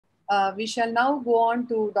We shall now go on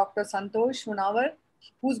to Dr. SANTOSH, HONAVAR,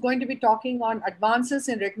 who's going to be talking on advances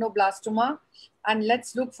in retinoblastoma. And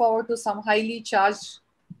let's look forward to some highly charged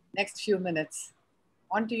next few minutes.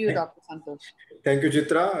 On to you, Dr. SANTOSH. Thank you,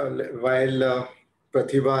 Chitra. While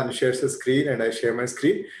Pratibha shares her screen and I share my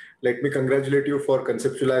screen, let me congratulate you for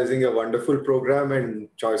conceptualizing a wonderful program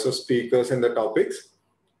and choice of speakers and the topics.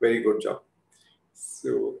 Very good job.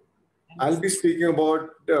 So I'll be speaking about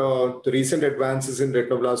the recent advances in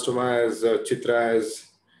retinoblastoma as Chitra has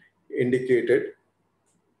indicated,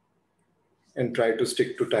 and try to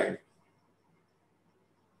stick to time.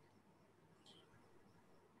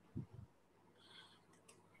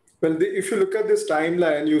 Well, if you look at this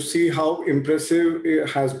timeline, you see how impressive it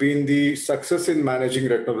has been the success in managing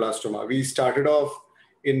retinoblastoma. We started off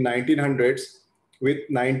in 1900s with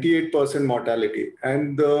 98% mortality,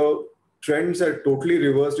 and the trends are totally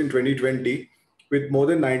reversed in 2020 with more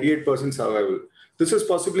than 98% survival. This is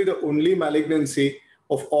possibly the only malignancy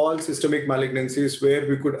of all systemic malignancies where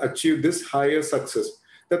we could achieve this higher success.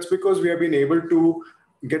 That's because we have been able to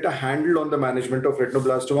get a handle on the management of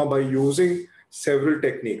retinoblastoma by using several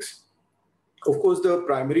techniques. Of course, the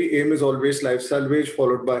primary aim is always life salvage,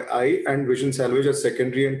 followed by eye and vision salvage as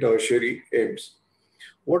secondary and tertiary aims.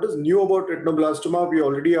 What is new about retinoblastoma? We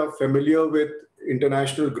already are familiar with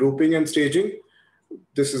international grouping and staging.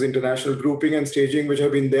 This is international grouping and staging, which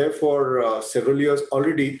have been there for several years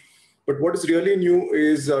already. But what is really new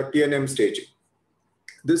is TNM staging.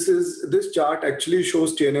 This chart actually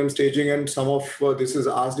shows TNM staging, and some of this is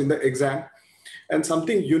asked in the exam. And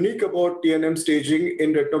something unique about TNM staging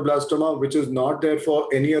in retinoblastoma, which is not there for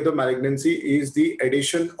any other malignancy, is the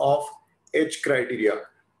addition of H criteria.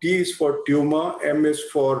 T is for tumor, M is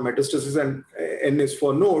for metastasis, and N is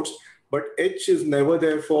for nodes. But H is never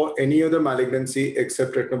there for any other malignancy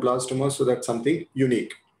except retinoblastoma, so that's something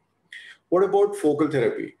unique. What about focal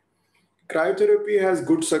therapy? Cryotherapy has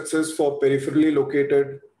good success for peripherally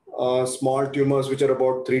located small tumors, which are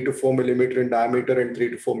about 3 to 4 millimeter in diameter and 3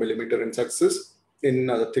 to 4 millimeter in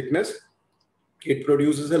thickness. It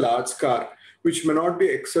produces a large scar, which may not be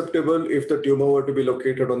acceptable if the tumor were to be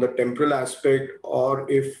located on the temporal aspect, or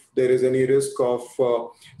if there is any risk of,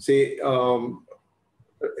 say,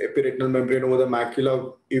 epiretinal membrane over the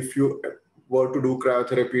macula, if you were to do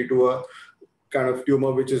cryotherapy to a kind of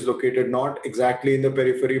tumor which is located not exactly in the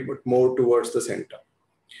periphery, but more towards the center.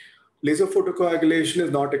 Laser photocoagulation is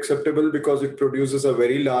not acceptable because it produces a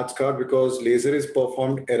very large scar, because laser is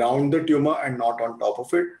performed around the tumor and not on top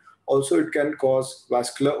of it. Also, it can cause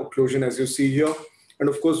vascular occlusion, as you see here, and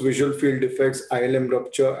of course, visual field defects, ILM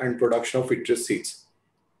rupture, and production of vitreous seeds.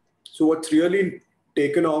 So what's really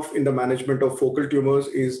taken off in the management of focal tumors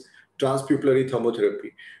is transpupillary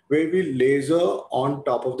thermotherapy, where we laser on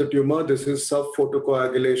top of the tumor. This is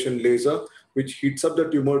sub-photocoagulation laser, which heats up the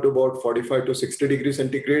tumor to about 45 to 60 degrees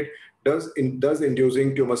centigrade, thus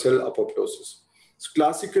inducing tumor cell apoptosis. So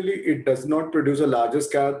classically, it does not produce a larger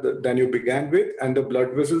scar than you began with, and the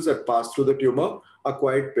blood vessels that pass through the tumor are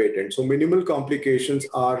quite patent. So minimal complications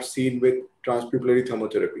are seen with transpupillary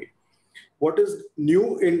thermotherapy. What is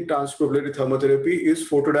new in transpupillary thermotherapy is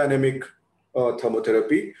photodynamic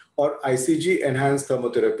thermotherapy, or ICG enhanced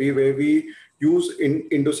thermotherapy, where we use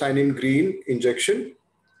indocyanine green injection,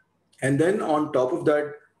 and then on top of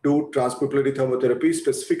that do transpupillary thermotherapy,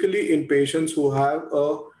 specifically in patients who have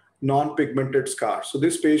a non-pigmented scar. So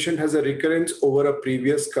this patient has a recurrence over a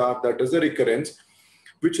previous scar, that is a recurrence,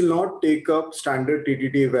 which will not take up standard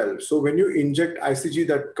TTT well. So when you inject ICG,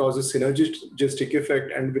 that causes synergistic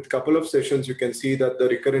effect, and with a couple of sessions, you can see that the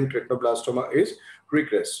recurrent retinoblastoma is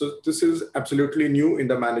regressed. So this is absolutely new in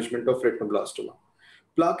the management of retinoblastoma.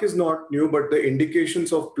 Plaque is not new, but the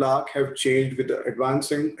indications of plaque have changed with the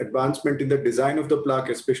advancement in the design of the plaque,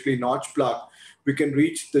 especially notch plaque. We can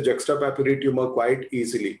reach the juxtapapillary tumor quite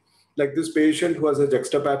easily. Like this patient who has a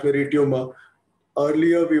juxtapapillary tumor,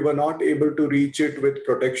 earlier we were not able to reach it with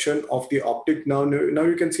protection of the optic nerve. Now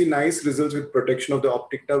you can see nice results with protection of the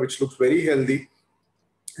optic nerve, which looks very healthy,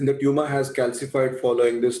 and the tumor has calcified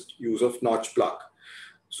following this use of notch plaque.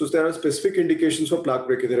 So there are specific indications for plaque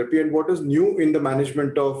brachytherapy, and what is new in the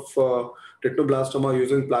management of retinoblastoma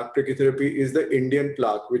using plaque brachytherapy is the Indian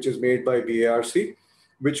plaque, which is made by BARC,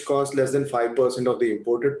 which costs less than 5% of the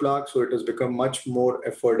imported plaque, so it has become much more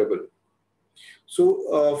affordable.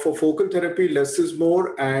 So for focal therapy, less is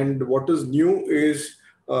more, and what is new is,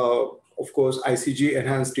 of course, ICG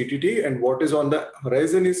enhanced TTT, and what is on the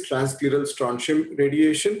horizon is transscleral strontium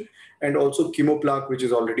radiation, and also chemoplaque, which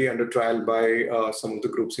is already under trial by some of the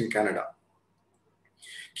groups in Canada.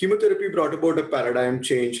 Chemotherapy brought about a paradigm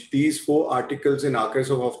change. These 4 articles in Archives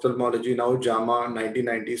of Ophthalmology, now JAMA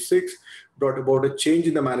 1996, brought about a change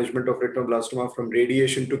in the management of retinoblastoma from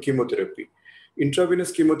radiation to chemotherapy.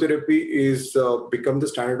 Intravenous chemotherapy is become the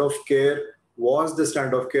standard of care, was the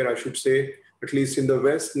standard of care, I should say, at least in the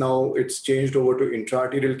West. Now it's changed over to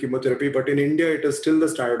intra-arterial chemotherapy, but in India, it is still the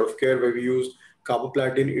standard of care where we use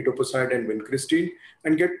carboplatin, etoposide, and vincristine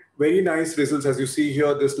and get very nice results. As you see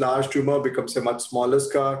here, this large tumor becomes a much smaller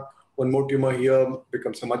scar. One more tumor here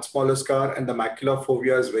becomes a much smaller scar, and the macula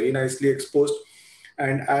fovea is very nicely exposed.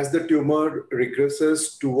 And as the tumor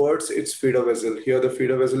regresses towards its feeder vessel, here the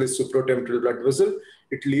feeder vessel is supratemporal blood vessel,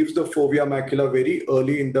 it leaves the fovea macula very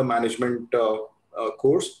early in the management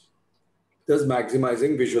course, thus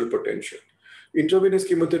maximizing visual potential. Intravenous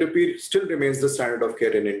chemotherapy still remains the standard of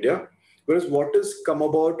care in India, whereas what has come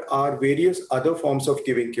about are various other forms of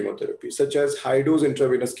giving chemotherapy, such as high-dose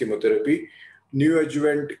intravenous chemotherapy,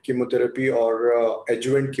 neoadjuvant chemotherapy or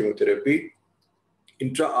adjuvant chemotherapy,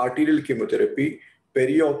 intra-arterial chemotherapy,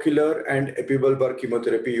 periocular and epibulbar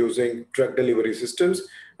chemotherapy using drug delivery systems,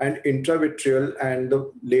 and intravitreal, and the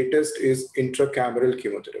latest is intracameral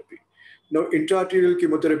chemotherapy. Now, intra-arterial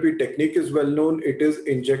chemotherapy technique is well known. It is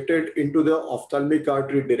injected into the ophthalmic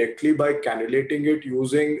artery directly by cannulating it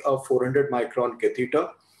using a 400 micron catheter.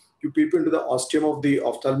 You peep into the ostium of the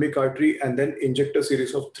ophthalmic artery and then inject a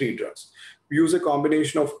series of 3 drugs. We use a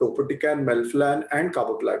combination of topotecan, melphalan, and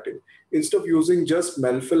carboplatin. Instead of using just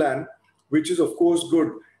melphalan, which is of course good,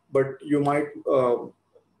 but you might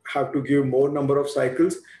have to give more number of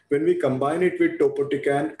cycles. When we combine it with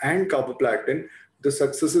topotecan and carboplatin, the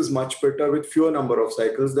success is much better with fewer number of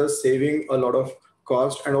cycles, thus saving a lot of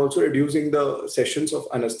cost and also reducing the sessions of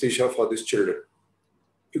anesthesia for these children.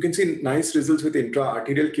 You can see nice results with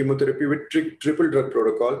intra-arterial chemotherapy with triple drug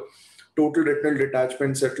protocol. Total retinal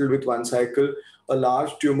detachment settled with 1 cycle, a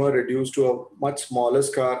large tumor reduced to a much smaller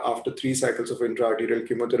scar after 3 cycles of intra-arterial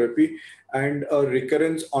chemotherapy, and a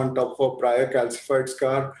recurrence on top of a prior calcified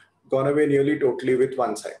scar gone away nearly totally with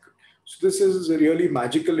 1 cycle. So this is really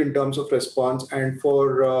magical in terms of response, and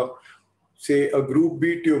for say a group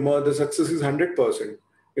B tumor, the success is 100%.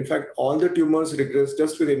 In fact, all the tumors regress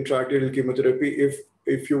just with intra-arterial chemotherapy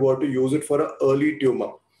if you were to use it for an early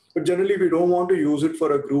tumor. But generally, we don't want to use it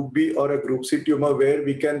for a group B or a group C tumor where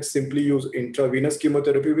we can simply use intravenous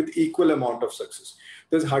chemotherapy with equal amount of success.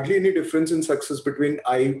 There's hardly any difference in success between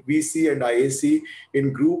IVC and IAC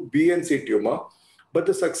in group B and C tumor, but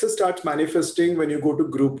the success starts manifesting when you go to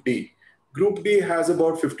group D. Group D has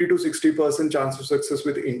about 50 to 60% chance of success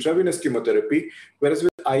with intravenous chemotherapy, whereas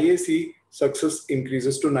with IAC, success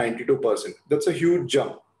increases to 92%. That's a huge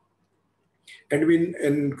jump. And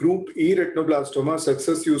in group E retinoblastoma,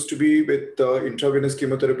 success used to be with intravenous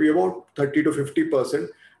chemotherapy about 30 to 50%.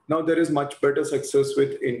 Now there is much better success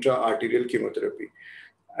with intra-arterial chemotherapy.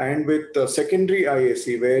 And with secondary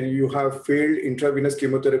IAC, where you have failed intravenous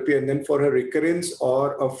chemotherapy, and then for a recurrence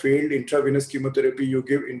or a failed intravenous chemotherapy, you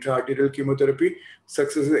give intra-arterial chemotherapy,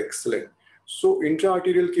 success is excellent. So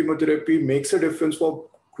intra-arterial chemotherapy makes a difference for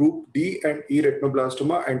group D and E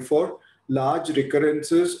retinoblastoma and for large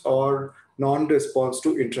recurrences or non-response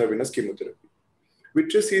to intravenous chemotherapy.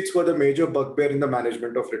 Vitreous seeds were the major bugbear in the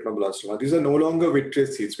management of retinoblastoma. These are no longer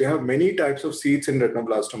vitreous seeds. We have many types of seeds in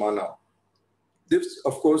retinoblastoma now. This,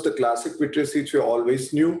 of course, the classic vitreous seeds we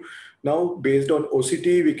always knew. Now, based on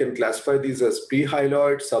OCT, we can classify these as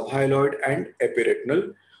prehyaloid, subhyaloid, and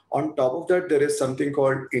epiretinal. On top of that, there is something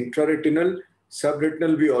called intraretinal,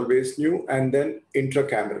 subretinal we always knew, and then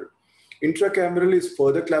intracameral. Intracameral is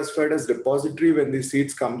further classified as depository when the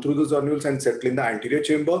seeds come through the zonules and settle in the anterior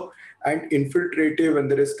chamber, and infiltrative when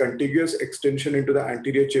there is contiguous extension into the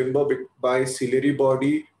anterior chamber by ciliary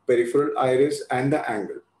body, peripheral iris, and the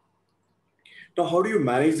angle. Now, how do you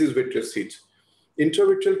manage these vitreous seeds?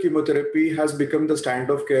 Intravitreal chemotherapy has become the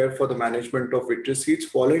standard of care for the management of vitreous seeds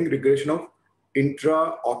following regression of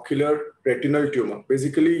intraocular retinal tumor.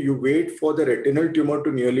 Basically, you wait for the retinal tumor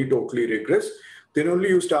to nearly totally regress, then only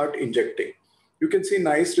you start injecting. You can see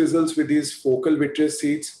nice results with these focal vitreous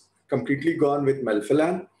seeds, completely gone with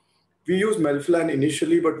melphalan. We used melphalan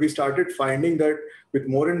initially, but we started finding that with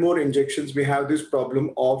more and more injections, we have this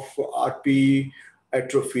problem of RPE,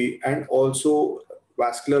 atrophy, and also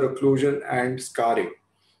vascular occlusion and scarring.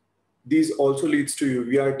 These also leads to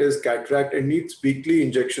uveitis, cataract, and needs weekly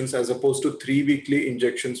injections as opposed to 3 weekly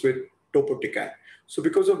injections with topotecan. So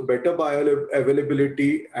because of better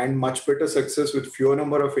bioavailability and much better success with fewer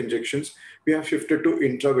number of injections, we have shifted to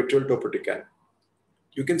intravitreal topotecan.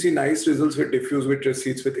 You can see nice results with diffuse vitreous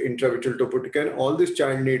seeds with intravitreal topotecan. All this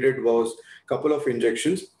child needed was a couple of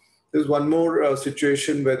injections. There's one more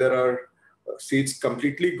situation where there are seeds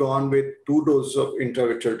completely gone with 2 doses of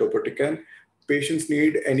intravitreal topotecan. Patients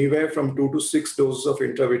need anywhere from 2 to 6 doses of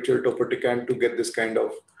intravitreal topotecan to get this kind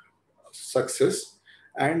of success.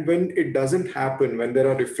 And when it doesn't happen, when there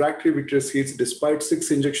are refractory vitreous seeds, despite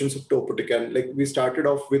 6 injections of topotecan, like we started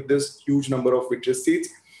off with this huge number of vitreous seeds,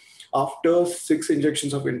 after 6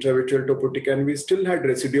 injections of intravitreal topotecan, we still had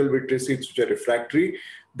residual vitreous seeds which are refractory.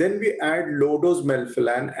 Then we add low dose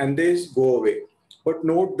melphalan and they go away. But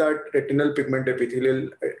note that retinal pigment epithelial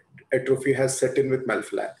atrophy has set in with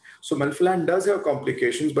melphalan. So melphalan does have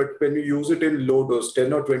complications, but when you use it in low dose,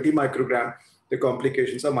 10 or 20 microgram, the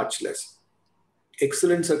complications are much less.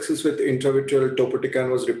 Excellent success with intravitreal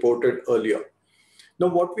topotecan was reported earlier. Now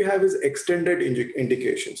what we have is extended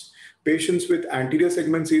indications. Patients with anterior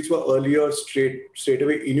segment seeds were earlier straight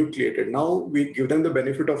away enucleated. Now we give them the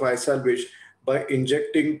benefit of eye salvage by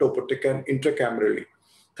injecting topotecan intracamerally.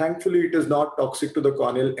 Thankfully, it is not toxic to the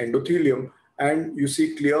corneal endothelium, and you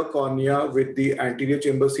see clear cornea with the anterior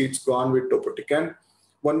chamber seeds gone with topotecan.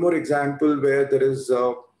 One more example where there is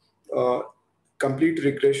a complete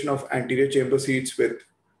regression of anterior chamber seeds with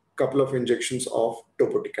a couple of injections of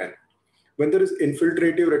topotecan. When there is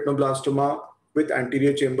infiltrative retinoblastoma with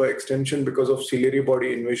anterior chamber extension because of ciliary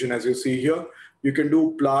body invasion, as you see here, you can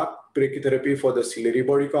do plaque brachytherapy for the ciliary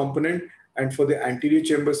body component, and for the anterior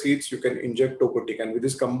chamber seeds, you can inject topotecan. With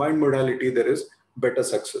this combined modality, there is better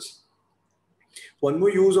success. One more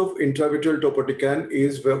use of intravitreal topotecan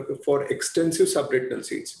is for extensive subretinal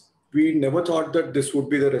seeds. We never thought that this would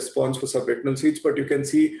be the response for subretinal seeds, but you can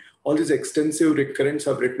see all these extensive recurrent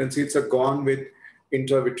subretinal seeds are gone with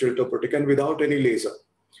intravitreal topotecan without any laser.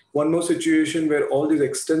 One more situation where all these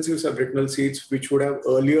extensive subretinal seeds, which would have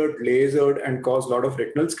earlier lasered and caused a lot of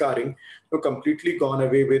retinal scarring, are completely gone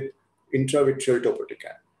away with intravitreal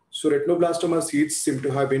topotecan. So retinoblastoma seeds seem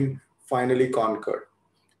to have been finally conquered.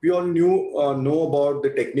 We all know about the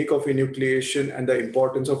technique of enucleation and the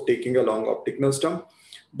importance of taking a long optic nerve stump,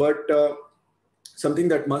 but something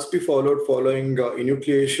that must be followed following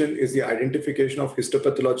enucleation is the identification of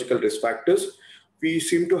histopathological risk factors. We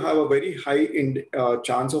seem to have a very high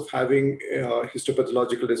chance of having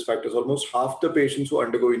histopathological risk factors. Almost half the patients who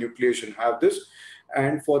undergo enucleation have this.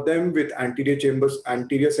 And for them with anterior chambers,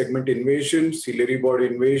 anterior segment invasion, ciliary body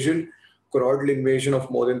invasion, choroidal invasion of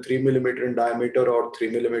more than 3 millimeter in diameter or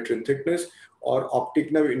 3 millimeter in thickness, or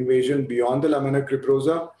optic nerve invasion beyond the lamina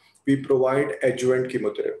cribrosa, we provide adjuvant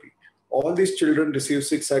chemotherapy. All these children receive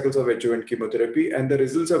 6 cycles of adjuvant chemotherapy, and the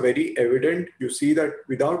results are very evident. You see that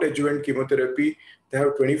without adjuvant chemotherapy, they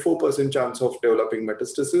have 24% chance of developing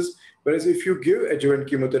metastasis. Whereas if you give adjuvant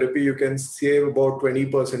chemotherapy, you can save about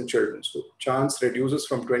 20% children. So chance reduces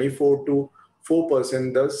from 24 to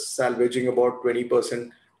 4%, thus salvaging about 20%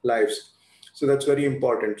 lives. So that's very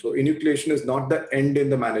important. So enucleation is not the end in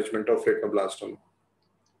the management of retinoblastoma.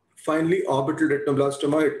 Finally, orbital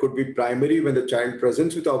retinoblastoma, it could be primary when the child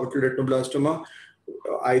presents with orbital retinoblastoma,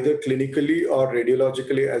 either clinically or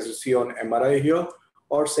radiologically, as you see on MRI here,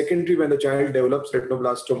 or secondary when the child develops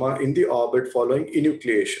retinoblastoma in the orbit following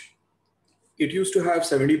enucleation. It used to have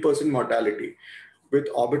 70% mortality with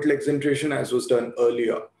orbital exentration, as was done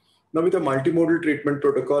earlier. Now with a multimodal treatment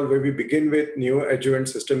protocol where we begin with neoadjuvant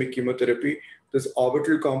systemic chemotherapy, this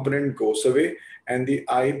orbital component goes away and the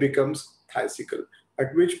eye becomes thasical.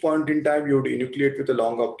 At which point in time you would enucleate with a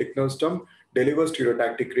long optic nerve stump, deliver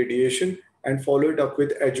stereotactic radiation, and follow it up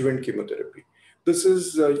with adjuvant chemotherapy. This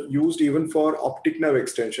is used even for optic nerve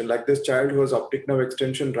extension, like this child who has optic nerve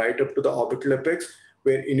extension right up to the orbital apex,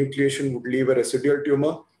 where enucleation would leave a residual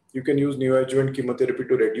tumor. You can use neoadjuvant chemotherapy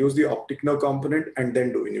to reduce the optic nerve component and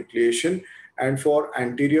then do enucleation. And for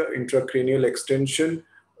anterior intracranial extension,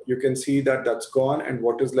 you can see that that's gone, and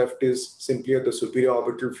what is left is simply at the superior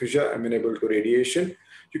orbital fissure amenable to radiation.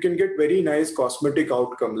 You can get very nice cosmetic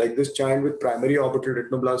outcome, like this child with primary orbital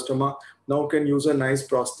retinoblastoma now can use a nice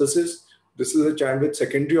prosthesis. This is a child with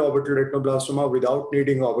secondary orbital retinoblastoma without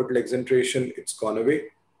needing orbital exentration. It's gone away.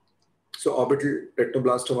 So orbital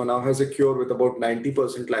retinoblastoma now has a cure with about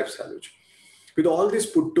 90% life salvage. With all this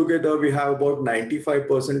put together, we have about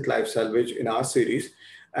 95% life salvage in our series.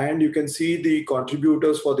 And you can see the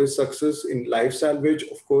contributors for this success in life salvage,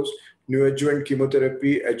 of course, neoadjuvant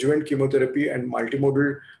chemotherapy, adjuvant chemotherapy, and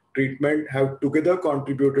multimodal treatment have together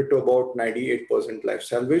contributed to about 98% life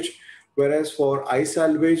salvage. Whereas for eye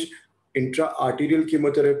salvage, intra-arterial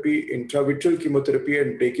chemotherapy, intravitreal chemotherapy,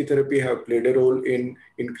 and brachytherapy have played a role in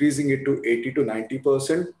increasing it to 80 to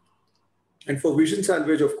 90%. And for vision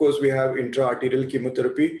salvage, of course, we have intra-arterial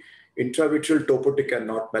chemotherapy, intravitreal topotecan,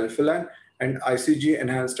 not melphalan, and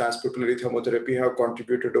ICG-enhanced transpupillary thermotherapy have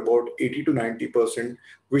contributed about 80 to 90%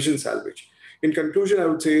 vision salvage. In conclusion, I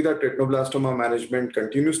would say that retinoblastoma management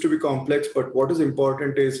continues to be complex, but what is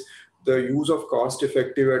important is the use of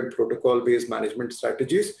cost-effective and protocol-based management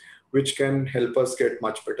strategies, which can help us get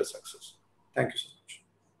much better success. Thank you so much.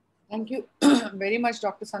 Thank you very much,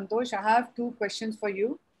 Dr. Santosh. I have two questions for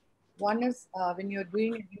you. One is, when you're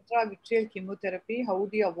doing intravitreal chemotherapy, how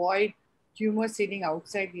do you avoid tumor seeding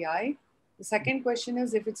outside the eye? The second question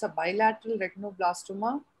is, if it's a bilateral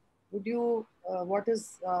retinoblastoma, would you,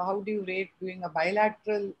 how do you rate doing a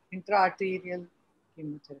bilateral intra-arterial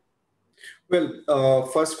chemotherapy? Well,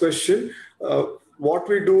 first question, what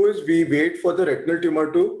we do is we wait for the retinal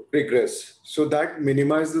tumor to regress. So that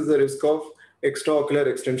minimizes the risk of extraocular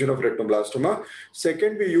extension of retinoblastoma.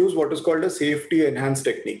 Second, we use what is called a safety enhanced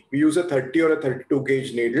technique. We use a 30 or a 32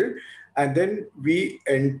 gauge needle, and then we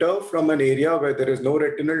enter from an area where there is no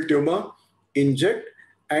retinal tumor, inject,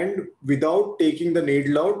 and without taking the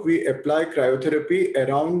needle out, we apply cryotherapy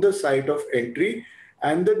around the site of entry,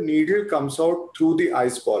 and the needle comes out through the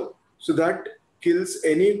ice ball. So that kills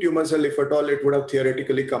any tumor cell, if at all it would have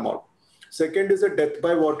theoretically come out. Second is a death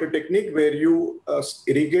by water technique, where you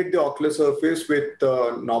irrigate the ocular surface with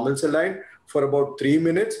normal saline for about 3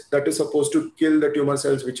 minutes. That is supposed to kill the tumor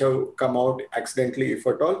cells which have come out accidentally, if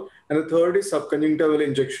at all. And the third is subconjunctival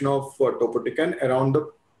injection of topotecan around the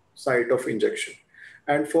site of injection.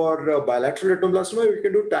 And for bilateral retinoblastoma, we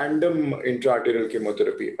can do tandem intra-arterial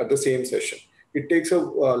chemotherapy at the same session. It takes a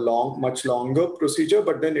much longer procedure,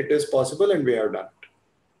 but then it is possible, and we have done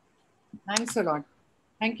it. Thanks a lot.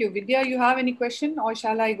 Thank you. Vidya, you have any question, or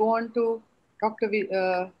shall I go on to Dr.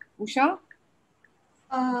 Usha?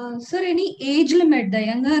 Sir, any age limit, the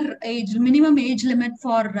younger age, minimum age limit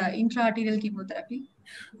for intra-arterial chemotherapy?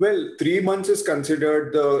 Well, 3 months is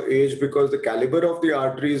considered the age because the caliber of the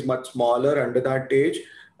artery is much smaller under that age,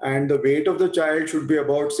 and the weight of the child should be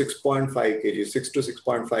about 6.5 kg, 6 to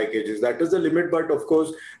 6.5 kg. That is the limit, but of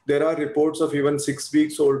course, there are reports of even 6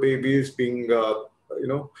 weeks old babies being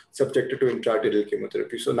subjected to intra-arterial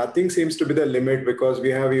chemotherapy. So nothing seems to be the limit, because we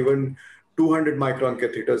have even 200 micron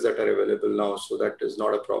catheters that are available now. So that is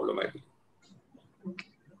not a problem, I believe.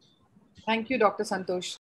 Thank you, Dr. Santosh.